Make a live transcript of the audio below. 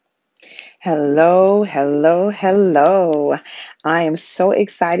Hello, hello, hello. I am so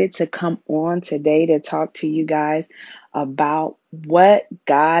excited to come on today to talk to you guys about what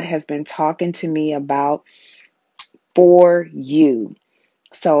God has been talking to me about for you.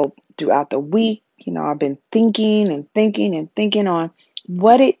 So, throughout the week, I've been thinking and thinking and thinking on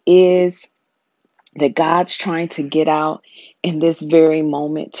what it is that God's trying to get out in this very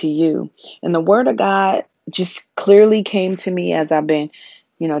moment to you. And the word of God just clearly came to me as I've been,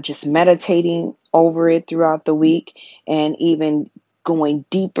 just meditating over it throughout the week and even going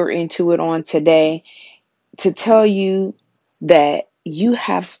deeper into it on today to tell you that you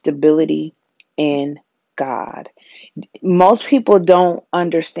have stability in God. Most people don't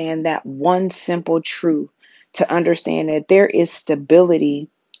understand that one simple truth, to understand that there is stability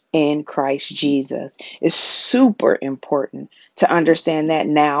in Christ Jesus. It's super important to understand that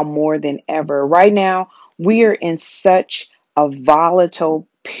now more than ever. Right now, we are in such a volatile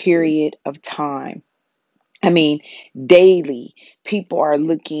period of time. I mean, daily, people are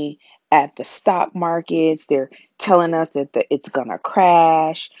looking at the stock markets. They're telling us that it's going to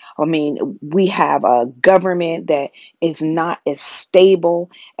crash. I mean, we have a government that is not as stable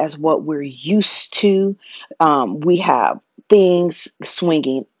as what we're used to. We have things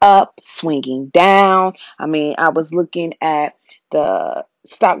swinging up, swinging down. I mean, I was looking at the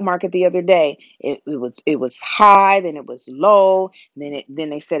stock market the other day. It was high, then it was low, then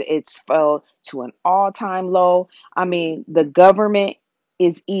they said it's fell to an all-time low. I mean, the government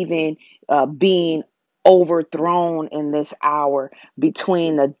is even being overthrown in this hour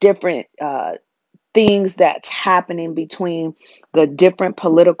between the different things that's happening between the different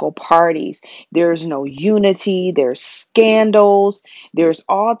political parties. There's no unity, there's scandals, there's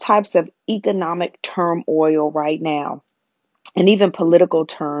all types of economic turmoil right now, and even political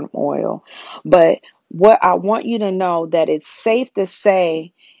turmoil. But what I want you to know, that it's safe to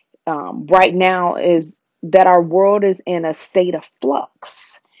say right now, is that our world is in a state of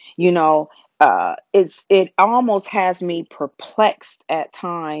flux. You know, it almost has me perplexed at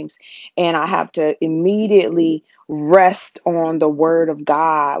times, and I have to immediately rest on the Word of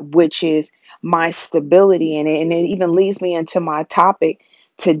God, which is my stability. And it even leads me into my topic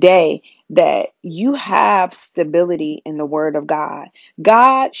today, that you have stability in the Word of God.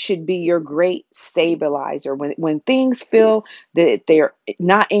 God should be your great stabilizer when things feel that they're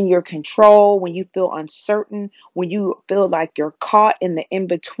not in your control, when you feel uncertain, when you feel like you're caught in the in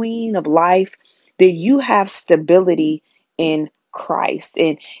between of life, that you have stability in Christ.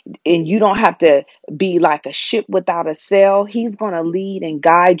 And you don't have to be like a ship without a sail. He's going to lead and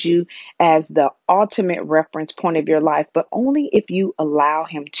guide you as the ultimate reference point of your life, but only if you allow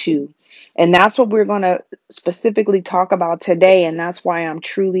him to. And that's what we're going to specifically talk about today. And that's why I'm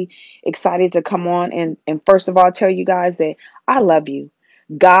truly excited to come on and first of all tell you guys that I love you.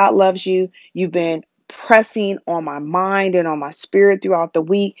 God loves you. You've been pressing on my mind and on my spirit throughout the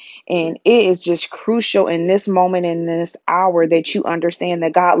week. And it is just crucial in this moment, in this hour, that you understand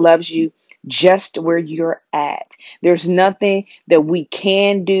that God loves you just where you're at. There's nothing that we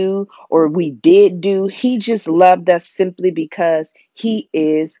can do or we did do. He just loved us simply because he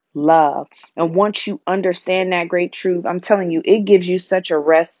is love. And once you understand that great truth, I'm telling you, it gives you such a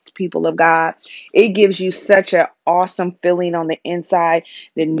rest, people of God. It gives you such an awesome feeling on the inside,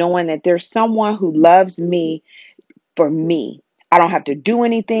 that knowing that there's someone who loves me for me. I don't have to do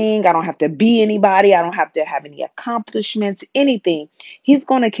anything. I don't have to be anybody. I don't have to have any accomplishments, anything. He's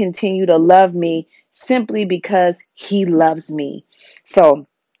going to continue to love me simply because he loves me. So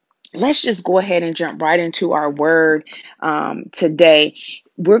let's just go ahead and jump right into our word today.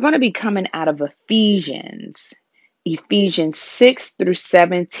 We're going to be coming out of Ephesians 6 through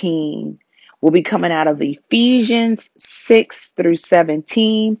 17. We'll be coming out of Ephesians 6 through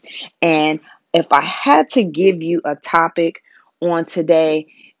 17. And if I had to give you a topic on today,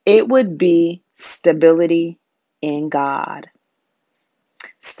 it would be stability in God.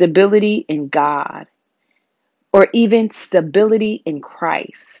 Stability in God, or even stability in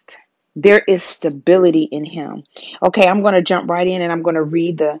Christ. There is stability in him. Okay, I'm going to jump right in and I'm going to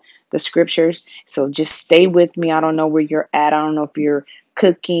read the scriptures. So just stay with me. I don't know where you're at. I don't know if you're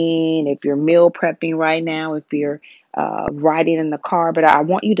cooking, if you're meal prepping right now, if you're riding in the car, but I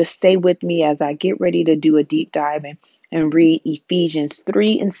want you to stay with me as I get ready to do a deep dive and read Ephesians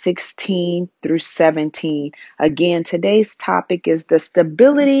 3 and 16 through 17. Again, today's topic is the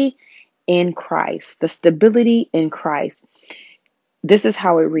stability in Christ, the stability in Christ. This is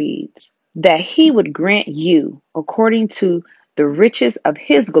how it reads: that he would grant you, according to the riches of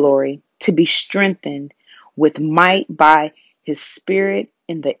his glory, to be strengthened with might by his spirit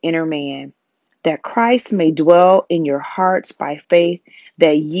in the inner man, that Christ may dwell in your hearts by faith,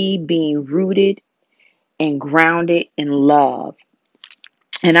 that ye being rooted and grounded in love.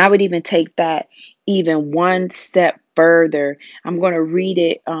 And I would even take that even one step further. I'm going to read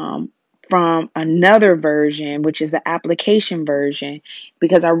it from another version, which is the application version,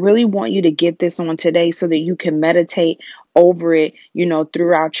 because I really want you to get this on today so that you can meditate over it,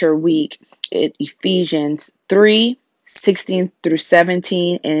 throughout your week. Ephesians 3:16 through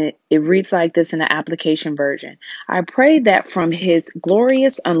 17, and it reads like this in the application version. I pray that from his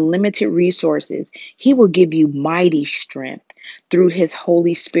glorious unlimited resources, he will give you mighty strength through his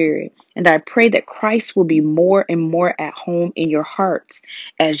Holy Spirit. And I pray that Christ will be more and more at home in your hearts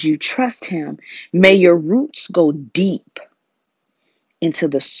as you trust him. May your roots go deep into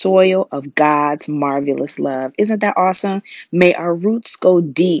the soil of God's marvelous love. Isn't that awesome? May our roots go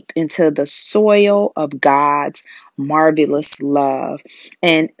deep into the soil of God's marvelous love.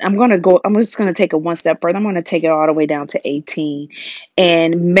 And I'm just going to take it one step further. I'm going to take it all the way down to 18.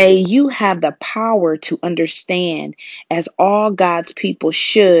 And may you have the power to understand, as all God's people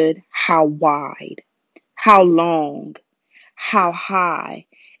should, how wide, how long, how high,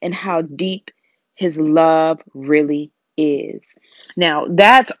 and how deep his love really is. Now,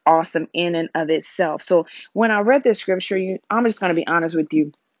 that's awesome in and of itself. So when I read this scripture, I'm just going to be honest with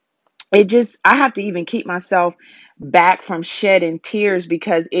you. I have to even keep myself back from shedding tears,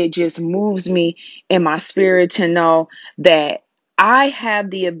 because it just moves me in my spirit to know that I have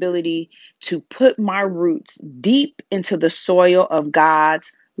the ability to put my roots deep into the soil of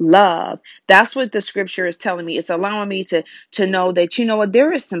God's love. That's what the scripture is telling me. It's allowing me to know that, what,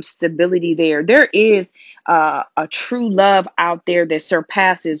 there is some stability there. There is a true love out there that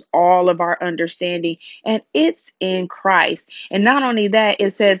surpasses all of our understanding, and it's in Christ. And not only that,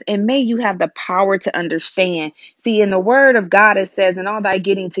 it says, and may you have the power to understand. See, in the word of God, it says, in all thy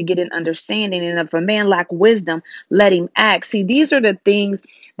getting to get an understanding, and if a man lack wisdom, let him ask. See, these are the things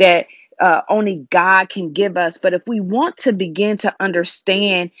that only God can give us. But if we want to begin to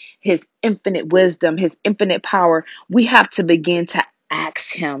understand his infinite wisdom, his infinite power, we have to begin to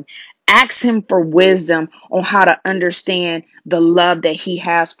ask him. Ask him for wisdom on how to understand the love that he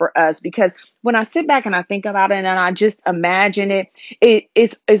has for us. Because when I sit back and I think about it and I just imagine it,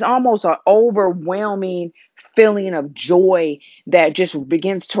 it's almost an overwhelming feeling of joy that just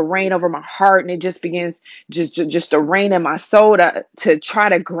begins to reign over my heart, and it just begins just to reign in my soul to try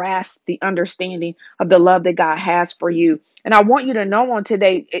to grasp the understanding of the love that God has for you. And I want you to know on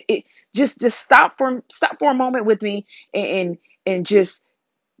today, just stop for a moment with me, and just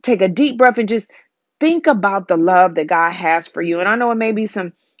take a deep breath and just think about the love that God has for you. And I know it may be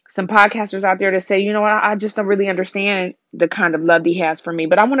some podcasters out there that say, what, I just don't really understand the kind of love he has for me.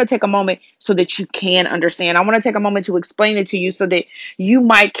 But I want to take a moment so that you can understand. I want to take a moment to explain it to you so that you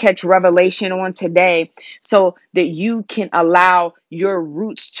might catch revelation on today, so that you can allow your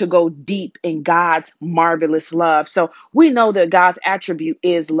roots to go deep in God's marvelous love. So we know that God's attribute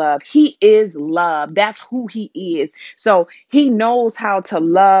is love. He is love. That's who he is. So he knows how to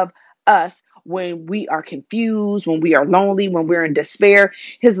love us when we are confused, when we are lonely, when we're in despair.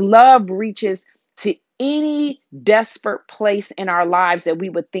 His love reaches to any desperate place in our lives that we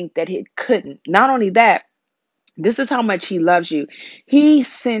would think that it couldn't. Not only that, this is how much he loves you. He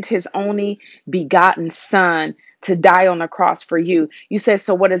sent his only begotten son to die on the cross for you. You said,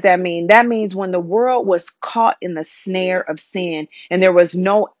 so what does that mean? That means when the world was caught in the snare of sin and there was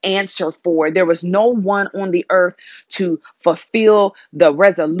no answer for it, there was no one on the earth to fulfill the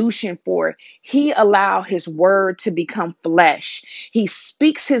resolution for it, he allowed his word to become flesh. He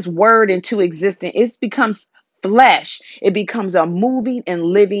speaks his word into existence. It becomes flesh. It becomes a moving and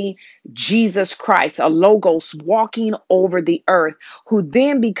living Jesus Christ, a logos walking over the earth, who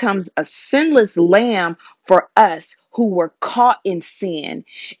then becomes a sinless lamb for us who were caught in sin.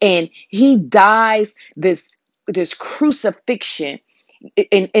 And he dies this crucifixion.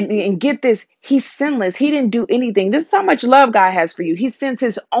 And get this, he's sinless. He didn't do anything. This is how much love God has for you. He sends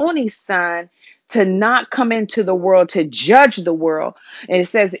his only son to not come into the world to judge the world. And it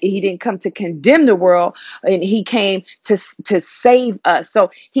says he didn't come to condemn the world, and he came to save us.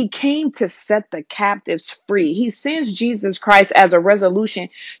 So he came to set the captives free. He sends Jesus Christ as a resolution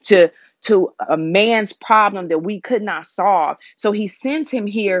to a man's problem that we could not solve. So he sends him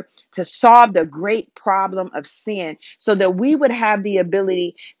here to solve the great problem of sin, so that we would have the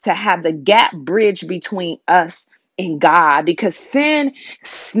ability to have the gap bridge between us and God, because sin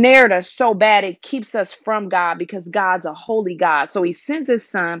snared us so bad it keeps us from God, because God's a holy God. So he sends his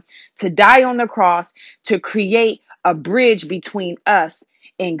son to die on the cross to create a bridge between us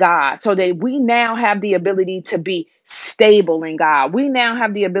in God, so that we now have the ability to be stable in God. We now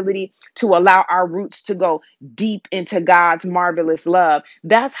have the ability to allow our roots to go deep into God's marvelous love.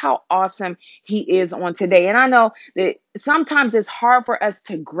 That's how awesome He is on today. And I know that sometimes it's hard for us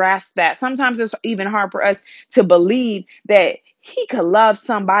to grasp that. Sometimes it's even hard for us to believe that He could love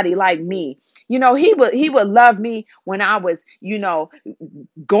somebody like me. He would love me when I was,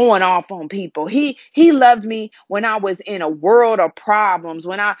 going off on people. He loved me when I was in a world of problems,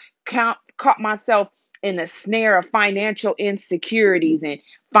 when I caught myself in the snare of financial insecurities and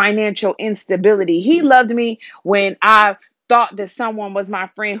financial instability. He loved me when I thought that someone was my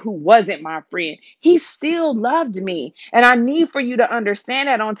friend who wasn't my friend. He still loved me. And I need for you to understand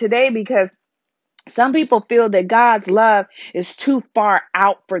that on today, because some people feel that God's love is too far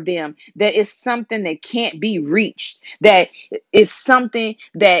out for them, that it's something that can't be reached, that it's something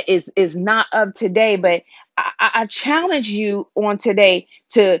that is not of today. But I challenge you on today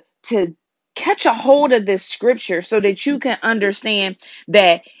to catch a hold of this scripture so that you can understand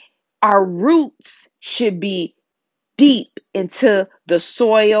that our roots should be deep into the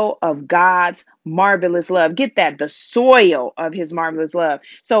soil of God's marvelous love. Get that? The soil of His marvelous love.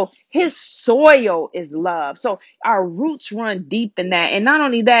 So His soil is love. So our roots run deep in that. And not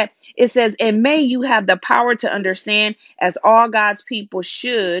only that, it says, and may you have the power to understand, as all God's people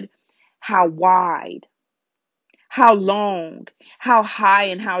should, how wide, how long, how high,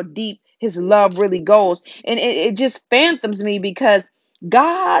 and how deep His love really goes. And it just phantoms me, because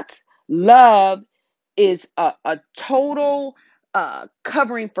God's love is a total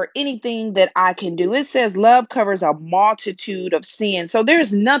covering for anything that I can do. It says love covers a multitude of sins. So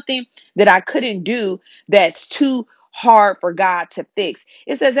there's nothing that I couldn't do that's too hard for God to fix.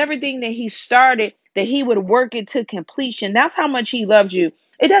 It says everything that He started, that He would work it to completion. That's how much He loves you.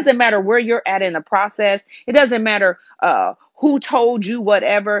 It doesn't matter where you're at in the process. It doesn't matter who told you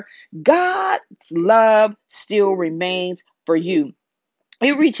whatever. God's love still remains for you.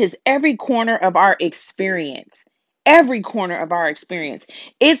 It reaches every corner of our experience. Every corner of our experience.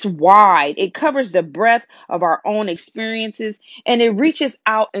 It's wide. It covers the breadth of our own experiences, and it reaches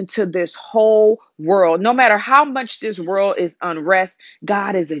out into this whole world. No matter how much this world is unrest,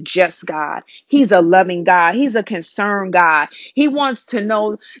 God is a just God. He's a loving God. He's a concerned God. He wants to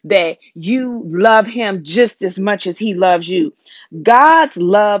know that you love Him just as much as He loves you. God's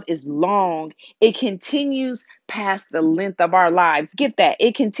love is long. It continues past the length of our lives. Get that?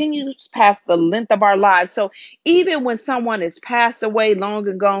 It continues past the length of our lives. So even when someone is passed away long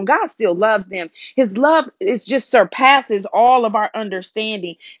and gone, God still loves them. His love is just surpasses all of our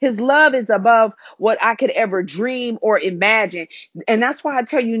understanding. His love is above what I could ever dream or imagine. And that's why I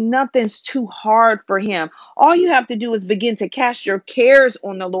tell you, nothing's too hard for Him. All you have to do is begin to cast your cares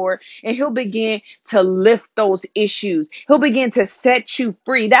on the Lord, and He'll begin to lift those issues. He'll begin to set you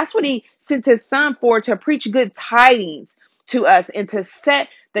free. That's what He sent His Son for, to preach good tidings to us and to set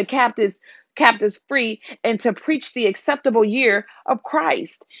the captives free, and to preach the acceptable year of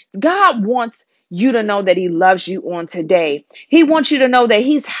Christ. God wants you to know that He loves you on today. He wants you to know that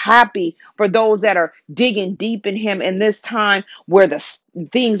He's happy for those that are digging deep in Him in this time where the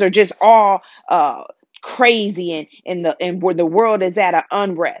things are just all crazy, and where the world is at an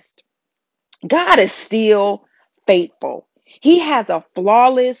unrest. God is still faithful. He has a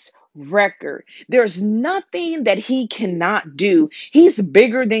flawless record. There's nothing that He cannot do. He's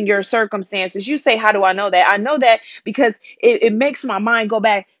bigger than your circumstances. You say, how do I know that? I know that because it makes my mind go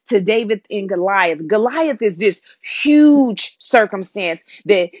back to David and Goliath. Goliath is this huge circumstance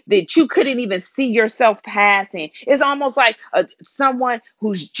that you couldn't even see yourself passing. It's almost like someone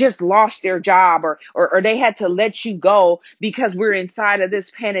who's just lost their job, or they had to let you go because we're inside of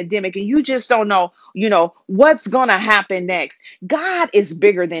this pandemic, and you just don't know, what's going to happen next. God is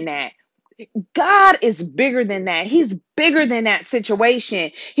bigger than that. God is bigger than that. He's bigger than that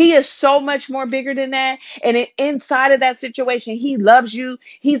situation. He is so much more bigger than that. And inside of that situation, He loves you.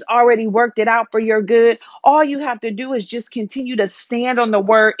 He's already worked it out for your good. All you have to do is just continue to stand on the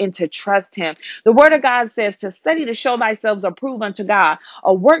word and to trust Him. The word of God says to study to show thyself approved unto God,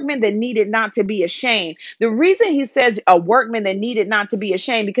 a workman that needed not to be ashamed. The reason He says a workman that needed not to be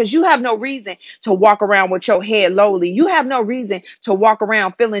ashamed, because you have no reason to walk around with your head lowly. You have no reason to walk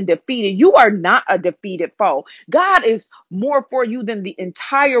around feeling defeated. You are not a defeated foe. God is more for you than the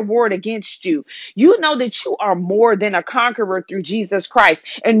entire world against you. You know that you are more than a conqueror through Jesus Christ,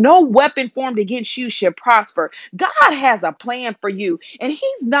 and no weapon formed against you should prosper. God has a plan for you, and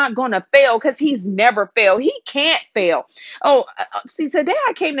He's not going to fail, because He's never failed. He can't fail. See, today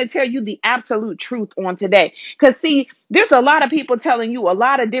I came to tell you the absolute truth on today, because see, There's a lot of people telling you a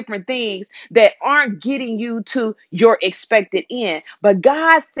lot of different things that aren't getting you to your expected end. But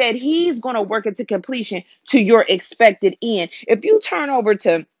God said he's going to work it to completion to your expected end. If you turn over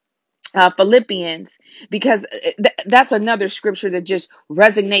to Philippians, because that's another scripture that just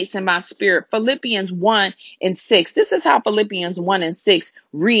resonates in my spirit. Philippians 1 and 6. This is how Philippians 1 and 6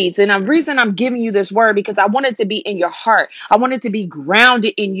 reads. And the reason I'm giving you this word, because I want it to be in your heart. I want it to be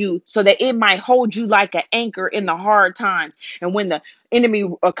grounded in you so that it might hold you like an anchor in the hard times. And when the enemy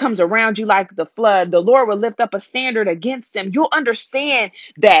comes around you like the flood, the Lord will lift up a standard against them. You'll understand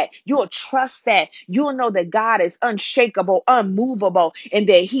that. You'll trust that. You'll know that God is unshakable, unmovable, and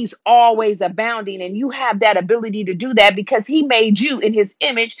that he's always abounding. And you have that ability to do that because he made you in his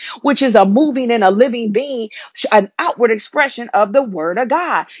image, which is a moving and a living being, an outward expression of the word of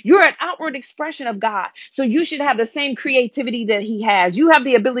God. You're an outward expression of God. So you should have the same creativity that he has. You have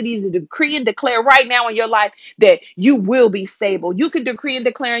the ability to decree and declare right now in your life that you will be stable. You can decree and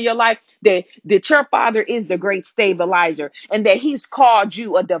declare in your life that your father is the great stabilizer and that he's called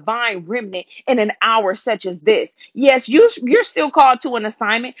you a divine remnant in an hour such as this. Yes, you're still called to an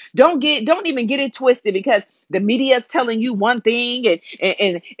assignment. Don't even get it twisted, because the media is telling you one thing,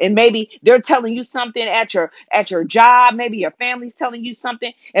 and maybe they're telling you something at your job. Maybe your family's telling you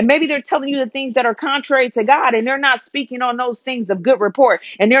something, and maybe they're telling you the things that are contrary to God, and they're not speaking on those things of good report,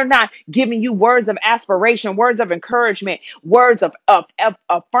 and they're not giving you words of aspiration, words of encouragement, words of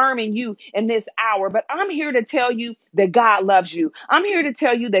affirming you in this hour. But I'm here to tell you that God loves you. I'm here to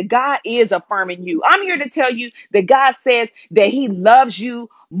tell you that God is affirming you. I'm here to tell you that God says that he loves you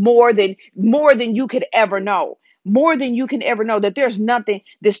more than you could ever know. More than you can ever know, that there's nothing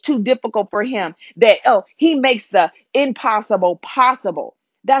that's too difficult for him, that he makes the impossible possible.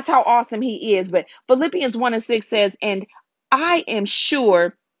 That's how awesome he is. But Philippians 1 and 6 says, and I am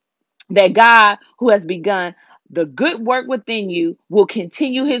sure that God, who has begun the good work within you, will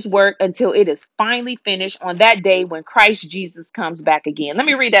continue his work until it is finally finished on that day when Christ Jesus comes back again. Let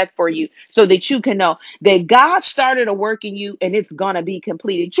me read that for you so that you can know that God started a work in you and it's going to be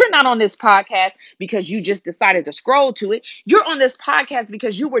completed. You're not on this podcast because you just decided to scroll to it. You're on this podcast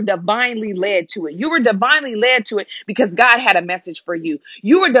because you were divinely led to it. You were divinely led to it because God had a message for you.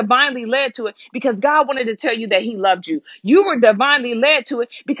 You were divinely led to it because God wanted to tell you that he loved you. You were divinely led to it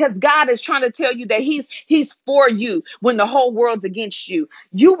because God is trying to tell you that he's for you when the whole world's against you.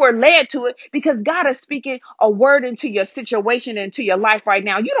 You were led to it because God is speaking a word into your situation, into your life right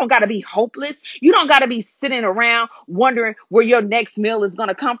now. You don't got to be hopeless. You don't got to be sitting around wondering where your next meal is going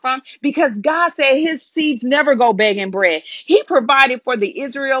to come from, because God said his seeds never go begging bread. He provided for the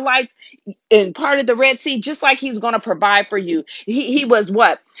Israelites in part of the Red Sea, just like he's going to provide for you. He was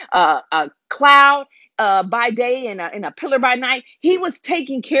what? A cloud by day and a pillar by night. He was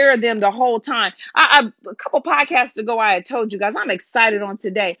taking care of them the whole time. A couple podcasts ago, I had told you guys I'm excited on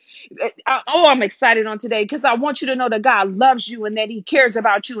today. I'm excited on today because I want you to know that God loves you and that he cares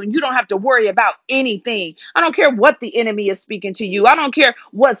about you, and you don't have to worry about anything. I don't care what the enemy is speaking to you. I don't care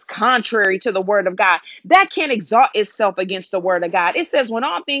what's contrary to the word of God. That can't exalt itself against the word of God. It says when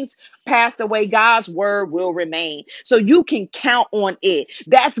all things passed away, God's word will remain. So you can count on it.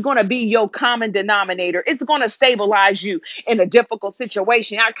 That's going to be your common denominator. It's going to stabilize you in a difficult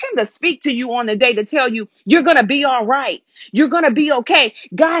situation. I came to speak to you on the day to tell you you're going to be all right. You're going to be okay.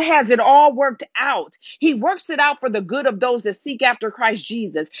 God has it all worked out. He works it out for the good of those that seek after Christ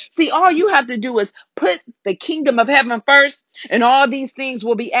Jesus. See, all you have to do is put the kingdom of heaven first, and all these things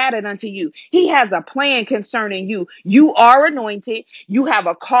will be added unto you. He has a plan concerning you. You are anointed. You have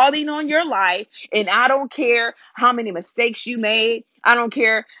a calling on your life. And I don't care how many mistakes you made. I don't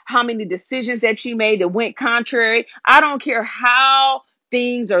care how many decisions that you made that went contrary. I don't care how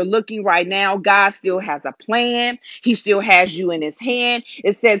things are looking right now. God still has a plan. He still has you in his hand.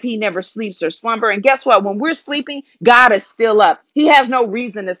 It says he never sleeps or slumber. And guess what? When we're sleeping, God is still up. He has no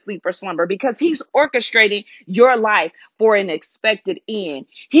reason to sleep or slumber because he's orchestrating your life for an expected end.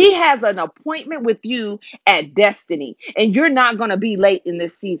 He has an appointment with you at destiny, and you're not going to be late in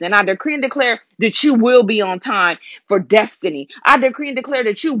this season. I decree and declare that you will be on time for destiny. I decree and declare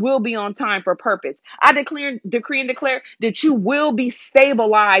that you will be on time for purpose. I decree and declare that you will be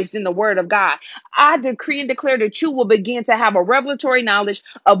stabilized in the word of God. I decree and declare that you will begin to have a revelatory knowledge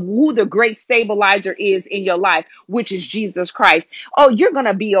of who the great stabilizer is in your life, which is Jesus Christ. Oh, you're going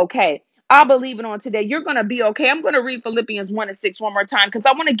to be okay. I believe it on today. You're going to be okay. I'm going to read Philippians 1 and 6 one more time because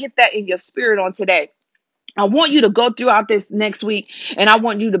I want to get that in your spirit on today. I want you to go throughout this next week, and I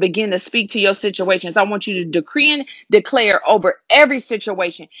want you to begin to speak to your situations. I want you to decree and declare over every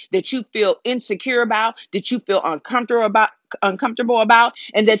situation that you feel insecure about, that you feel uncomfortable about. uncomfortable about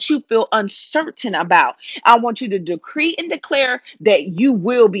and that you feel uncertain about. I want you to decree and declare that you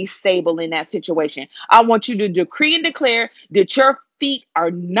will be stable in that situation. I want you to decree and declare that your feet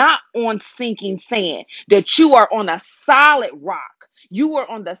are not on sinking sand, that you are on a solid rock. You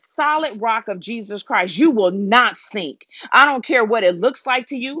are on the solid rock of Jesus Christ. You will not sink. I don't care what it looks like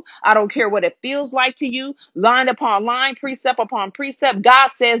to you. I don't care what it feels like to you. Line upon line, precept upon precept. God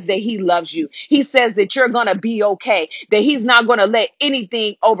says that He loves you. He says that you're going to be okay, that He's not going to let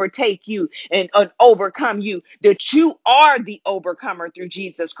anything overtake you and overcome you, that you are the overcomer through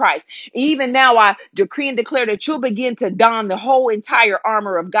Jesus Christ. Even now, I decree and declare that you'll begin to don the whole entire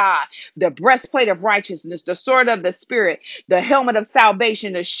armor of God, the breastplate of righteousness, the sword of the Spirit, the helmet of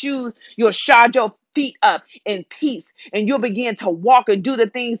salvation, the shoes. You'll shod your feet up in peace, and you'll begin to walk and do the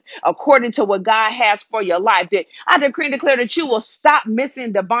things according to what God has for your life. That I decree and declare that you will stop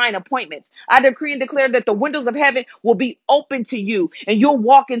missing divine appointments. I decree and declare that the windows of heaven will be open to you, and you'll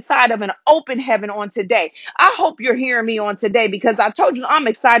walk inside of an open heaven on today. I hope you're hearing me on today, because I told you I'm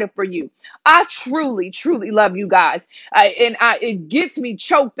excited for you. I truly, truly love you guys. It gets me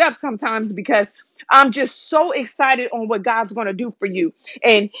choked up sometimes, because I'm just so excited on what God's going to do for you.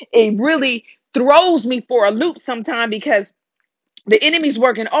 And it really throws me for a loop sometime, because the enemy's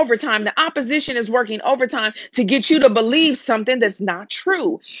working overtime. The opposition is working overtime to get you to believe something that's not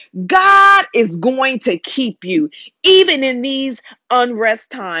true. God is going to keep you even in these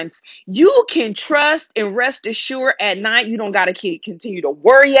unrest times. You can trust and rest assured at night. You don't got to continue to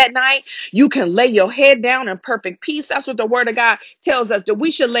worry at night. You can lay your head down in perfect peace. That's what the word of God tells us, that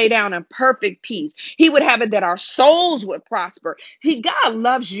we should lay down in perfect peace. He would have it that our souls would prosper. God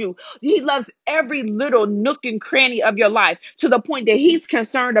loves you. He loves every little nook and cranny of your life, to the point that He's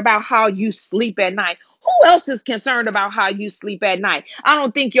concerned about how you sleep at night. Who else is concerned about how you sleep at night? I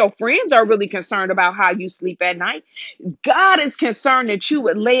don't think your friends are really concerned about how you sleep at night. God is concerned that you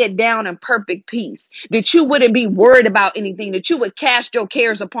would lay it down in perfect peace, that you wouldn't be worried about anything, that you would cast your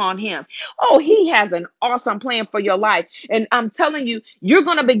cares upon Him. Oh, He has an awesome plan for your life. And I'm telling you, you're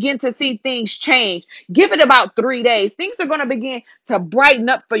going to begin to see things change. Give it about 3 days. Things are going to begin to brighten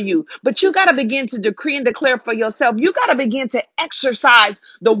up for you. But you got to begin to decree and declare for yourself. You got to begin to exercise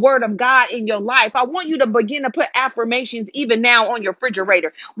the word of God in your life. I want you to begin to put affirmations even now on your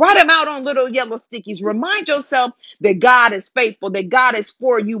refrigerator. Write them out on little yellow stickies. Remind yourself that God is faithful, that God is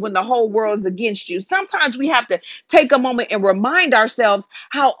for you when the whole world is against you. Sometimes we have to take a moment and remind ourselves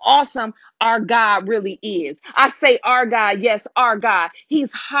how awesome our God really is. I say our God, yes, our God.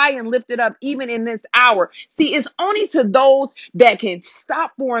 He's high and lifted up even in this hour. See, it's only to those that can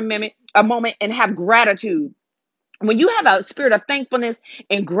stop for a moment and have gratitude. When you have a spirit of thankfulness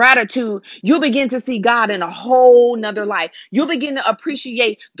and gratitude, you'll begin to see God in a whole nother light. You'll begin to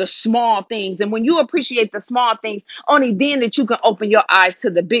appreciate the small things. And when you appreciate the small things, only then that you can open your eyes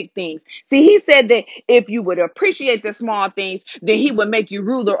to the big things. See, He said that if you would appreciate the small things, then He would make you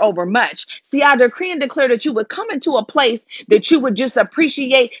ruler over much. See, I decree and declare that you would come into a place that you would just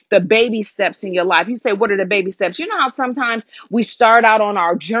appreciate the baby steps in your life. You say, what are the baby steps? You know how sometimes we start out on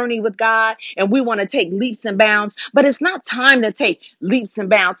our journey with God and we want to take leaps and bounds, but it's not time to take leaps and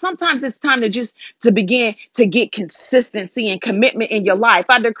bounds. Sometimes it's time to just to begin to get consistency and commitment in your life.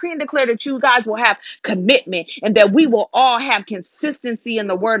 I decree and declare that you guys will have commitment, and that we will all have consistency in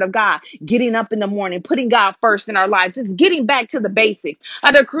the word of God, getting up in the morning, putting God first in our lives. It's getting back to the basics.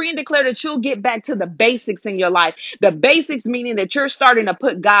 I decree and declare that you'll get back to the basics in your life. The basics meaning that you're starting to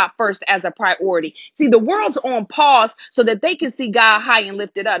put God first as a priority. See, the world's on pause so that they can see God high and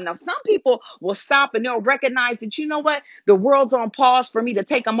lifted up. Now, some people will stop and they'll recognize that, you know what? The world's on pause for me to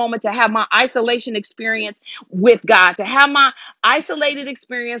take a moment to have my isolation experience with God, to have my isolated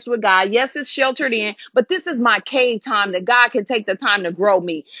experience with God. Yes, it's sheltered in, but this is my cave time that God can take the time to grow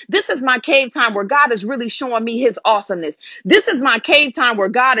me. This is my cave time where God is really showing me His awesomeness. This is my cave time where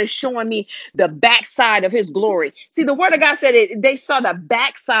God is showing me the backside of His glory. See, the word of God said they saw the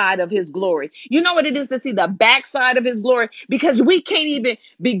backside of His glory. You know what it is to see the backside of His glory? Because we can't even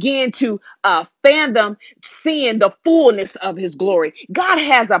begin to fathom seeing the fullness of His glory. God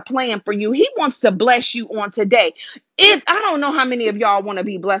has a plan for you. He wants to bless you on today. If I don't know how many of y'all want to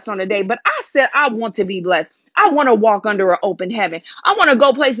be blessed on a day, but I said I want to be blessed. I want to walk under an open heaven. I want to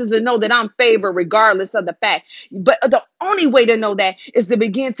go places and know that I'm favored regardless of the fact. But the only way to know that is to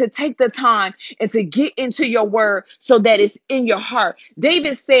begin to take the time and to get into your word so that it's in your heart.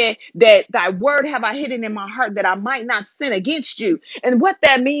 David said that thy word have I hidden in my heart that I might not sin against you. And what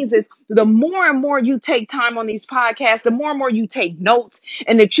that means is the more and more you take time on these podcasts, the more and more you take notes,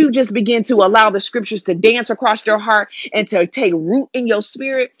 and that you just begin to allow the scriptures to dance across your heart and to take root in your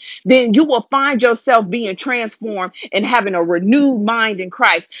spirit, then you will find yourself being transformed and having a renewed mind in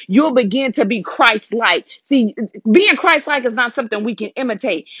Christ. You'll begin to be Christ-like. See, being Christ-like is not something we can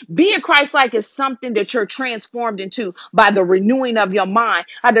imitate. Being Christ-like is something that you're transformed into by the renewing of your mind.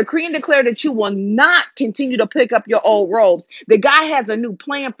 I decree and declare that you will not continue to pick up your old robes. The guy has a new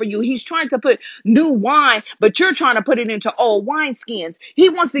plan for you. He's trying to put new wine, but you're trying to put it into old wineskins. He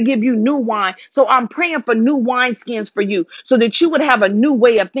wants to give you new wine. So I'm praying for new wineskins for you so that you would have a new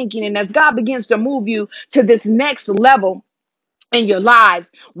way of thinking. And as God begins to move you to this next level in your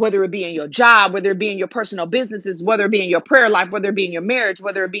lives, whether it be in your job, whether it be in your personal businesses, whether it be in your prayer life, whether it be in your marriage,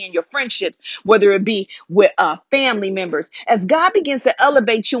 whether it be in your friendships, whether it be with family members, as God begins to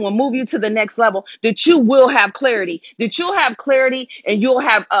elevate you and move you to the next level, that you will have clarity, and you'll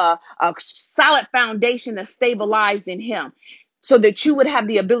have a solid foundation that's stabilized in him, so that you would have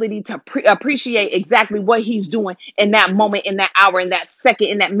the ability to appreciate exactly what he's doing in that moment, in that hour, in that second,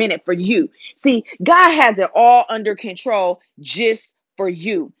 in that minute for you. See, God has it all under control just for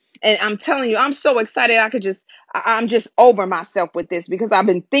you. And I'm telling you, I'm so excited. I'm just over myself with this because I've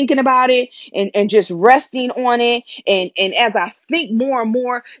been thinking about it and just resting on it. And as I think more and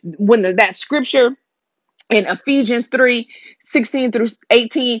more, when that scripture in Ephesians 3:16 through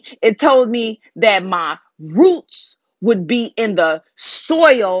 18, it told me that my roots would be in the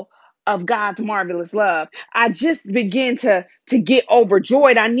soil of God's marvelous love. I just begin to get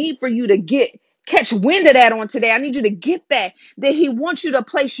overjoyed. I need for you to catch wind of that on today. I need you to get that he wants you to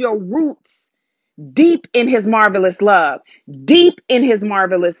place your roots deep in his marvelous love, deep in his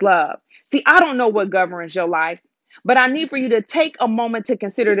marvelous love. See, I don't know what governs your life, but I need for you to take a moment to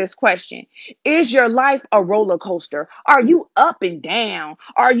consider this question. Is your life a roller coaster? Are you up and down?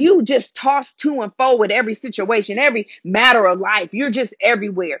 Are you just tossed to and fro with every situation, every matter of life? You're just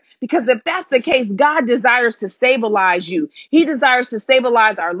everywhere. Because if that's the case, God desires to stabilize you. He desires to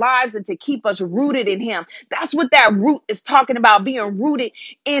stabilize our lives and to keep us rooted in him. That's what that root is talking about, being rooted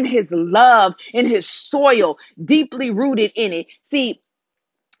in his love, in his soil, deeply rooted in it. See,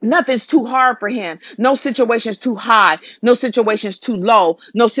 nothing's too hard for him. No situation's too high. No situation's too low.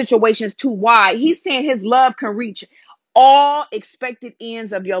 No situation's too wide. He's saying his love can reach all expected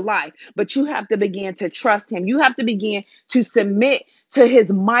ends of your life, but you have to begin to trust him. You have to begin to submit to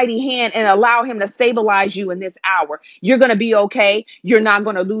his mighty hand and allow him to stabilize you in this hour. You're going to be okay. You're not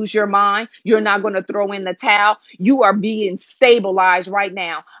going to lose your mind. You're not going to throw in the towel. You are being stabilized right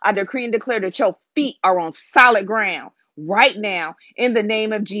now. I decree and declare that your feet are on solid ground right now in the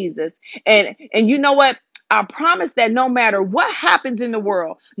name of Jesus. And you know what? I promise that no matter what happens in the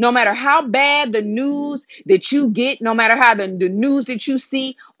world, no matter how bad the news that you get, no matter how the news that you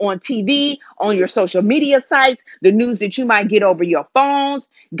see on TV, on your social media sites, the news that you might get over your phones,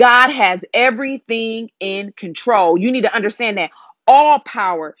 God has everything in control. You need to understand that all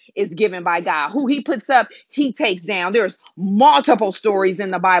power is given by God. Who he puts up, he takes down. There's multiple stories in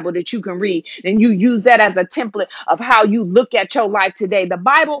the Bible that you can read, and you use that as a template of how you look at your life today. The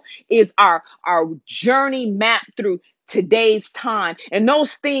Bible is our journey map through today's time, and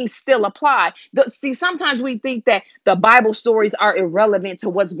those things still apply. See, sometimes we think that the Bible stories are irrelevant to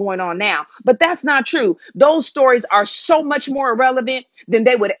what's going on now, but that's not true. Those stories are so much more irrelevant than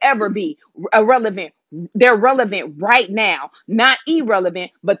they would ever be irrelevant. They're relevant right now, not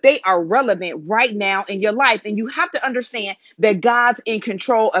irrelevant, but they are relevant right now in your life. And you have to understand that God's in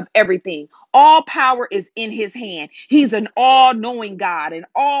control of everything. All power is in his hand. He's an all knowing God, an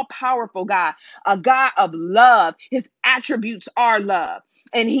all powerful God, a God of love. His attributes are love.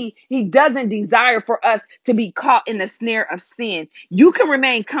 And he doesn't desire for us to be caught in the snare of sin. You can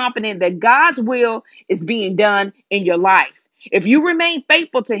remain confident that God's will is being done in your life. If you remain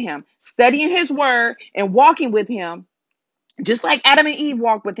faithful to him, studying his word and walking with him, just like Adam and Eve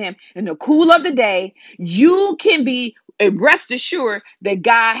walked with him in the cool of the day, you can be rest assured that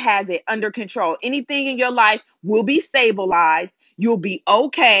God has it under control. Anything in your life will be stabilized. You'll be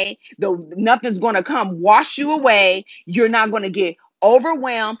okay. Though nothing's going to come wash you away. You're not going to get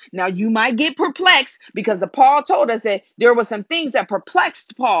overwhelmed. Now you might get perplexed because the Paul told us that there were some things that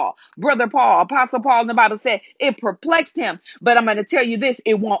perplexed Paul. Brother Paul, Apostle Paul in the Bible said it perplexed him. But I'm going to tell you this,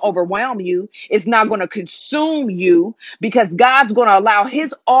 it won't overwhelm you. It's not going to consume you because God's going to allow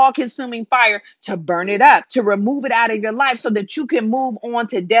his all-consuming fire to burn it up, to remove it out of your life so that you can move on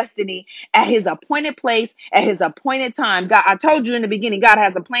to destiny at his appointed place, at his appointed time. God, I told you in the beginning, God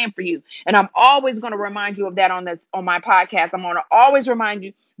has a plan for you. And I'm always going to remind you of that on my podcast. I'm going to always remind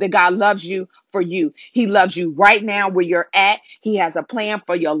you that God loves you for you. He loves you right now where you're at. He has a plan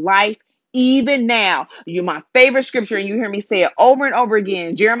for your life. Even now, you my favorite scripture, and you hear me say it over and over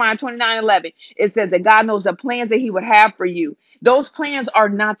again. Jeremiah 29:11. It says that God knows the plans that he would have for you. Those plans are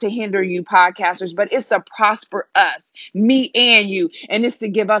not to hinder you, podcasters, but it's to prosper us, me and you. And it's to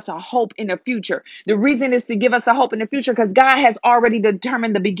give us a hope in the future. The reason is to give us a hope in the future because God has already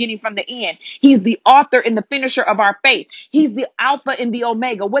determined the beginning from the end. He's the author and the finisher of our faith. He's the Alpha and the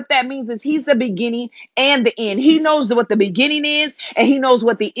Omega. What that means is he's the beginning and the end. He knows what the beginning is and he knows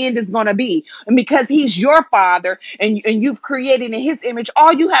what the end is going to be. And because he's your father and you've created in his image,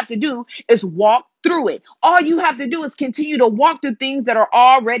 all you have to do is walk through it. All you have to do is continue to walk through things that are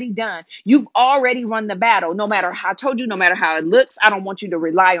already done. You've already run the battle. No matter how I told you, no matter how it looks, I don't want you to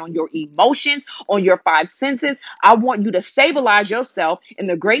rely on your emotions, on your five senses. I want you to stabilize yourself in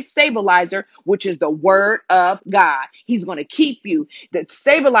the great stabilizer, which is the word of God. He's going to keep you. The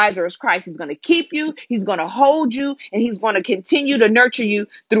stabilizer is Christ. He's going to keep you. He's going to hold you and he's going to continue to nurture you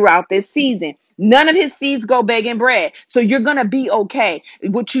throughout this season. None of his seeds go begging bread. So you're going to be okay.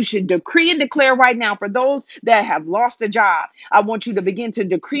 What you should decree and declare right now for those that have lost a job, I want you to begin to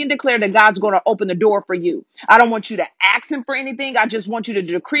decree and declare that God's going to open the door for you. I don't want you to ask him for anything. I just want you to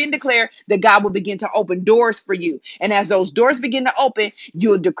decree and declare that God will begin to open doors for you. And as those doors begin to open,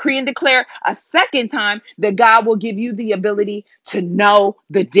 you'll decree and declare a second time that God will give you the ability to know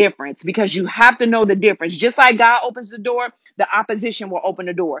the difference because you have to know the difference. Just like God opens the door, the opposition will open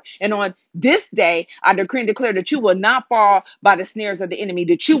the door. And on this day, I decree and declare that you will not fall by the snares of the enemy,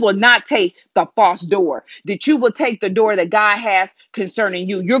 that you will not take the false door, that you will take the door that God has concerning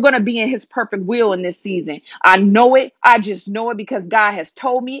you. You're going to be in his perfect will in this season. I know it. I just know it because God has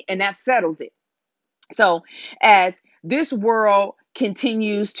told me, and that settles it. So as this world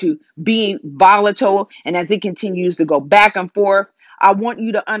continues to be volatile and as it continues to go back and forth, I want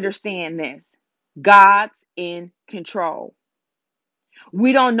you to understand this. God's in control.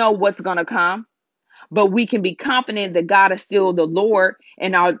 We don't know what's going to come, but we can be confident that God is still the Lord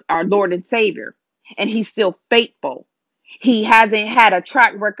and our Lord and Savior. And he's still faithful. He hasn't had a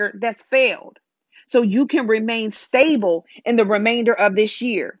track record that's failed. So you can remain stable in the remainder of this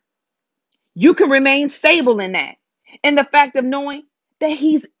year. You can remain stable in that. And the fact of knowing that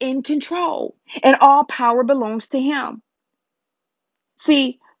he's in control and all power belongs to him.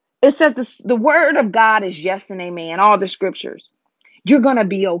 See, it says the word of God is yes and amen, all the scriptures. You're going to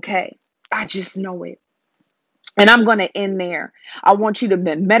be okay. I just know it. And I'm going to end there. I want you to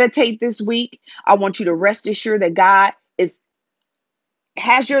meditate this week. I want you to rest assured that God is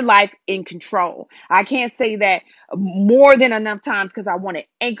has your life in control. I can't say that more than enough times because I want it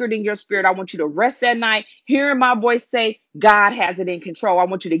anchored in your spirit. I want you to rest that night, hearing my voice say, God has it in control. I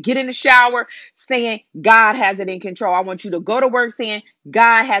want you to get in the shower saying, God has it in control. I want you to go to work saying,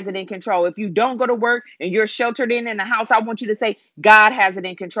 God has it in control. If you don't go to work and you're sheltered in the house, I want you to say, God has it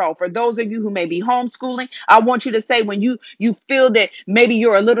in control. For those of you who may be homeschooling, I want you to say when you feel that maybe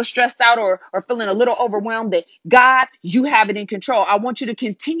you're a little stressed out or feeling a little overwhelmed, that God, you have it in control. I want you to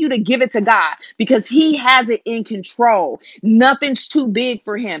continue to give it to God because he has it in control. Nothing's too big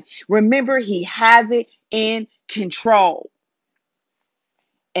for him. Remember, he has it in control.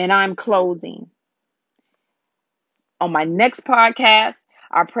 And I'm closing. On my next podcast,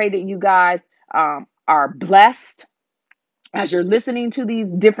 I pray that you guys are blessed as you're listening to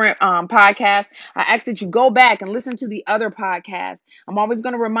these different podcasts. I ask that you go back and listen to the other podcasts. I'm always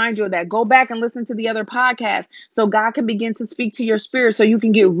going to remind you of that. Go back and listen to the other podcasts so God can begin to speak to your spirit so you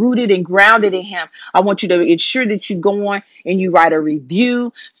can get rooted and grounded in him. I want you to ensure that you go on and you write a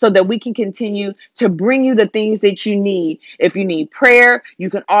review so that we can continue to bring you the things that you need. If you need prayer, you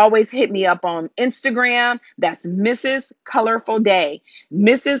can always hit me up on Instagram. That's Mrs. Colorful Day.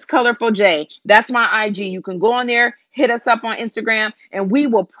 Mrs. Colorful J. That's my IG. You can go on there, hit us up on Instagram, and we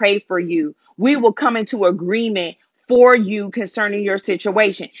will pray for you. We will come into agreement for you concerning your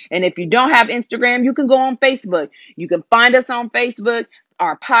situation. And if you don't have Instagram, you can go on Facebook. You can find us on Facebook,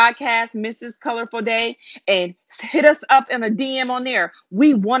 our podcast, Mrs. Colorful Day, and hit us up in a DM on there.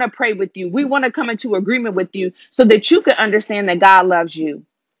 We want to pray with you. We want to come into agreement with you so that you can understand that God loves you.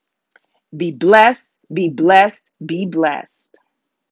 Be blessed, be blessed, be blessed.